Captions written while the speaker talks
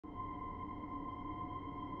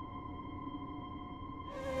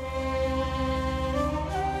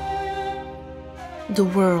The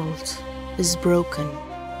world is broken.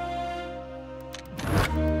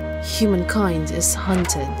 Humankind is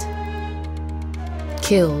hunted,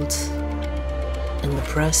 killed, and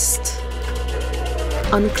oppressed.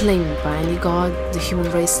 Unclaimed by any god, the human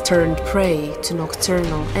race turned prey to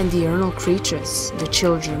nocturnal and diurnal creatures, the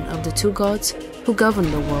children of the two gods who govern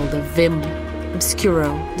the world of VIM,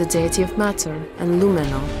 Obscuro, the deity of matter, and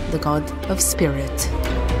Lumeno, the god of spirit.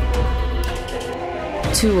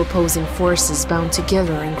 Two opposing forces bound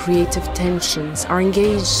together in creative tensions are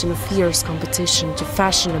engaged in a fierce competition to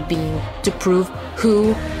fashion a being to prove who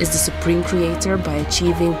is the supreme creator by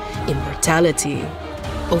achieving immortality.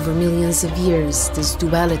 Over millions of years, this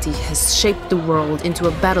duality has shaped the world into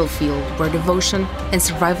a battlefield where devotion and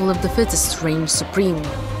survival of the fittest reign supreme.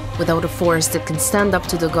 Without a force that can stand up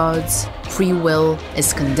to the gods, free will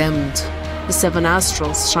is condemned. The seven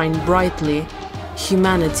astrals shine brightly.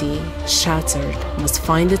 Humanity, shattered, must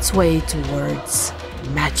find its way towards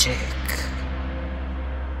magic.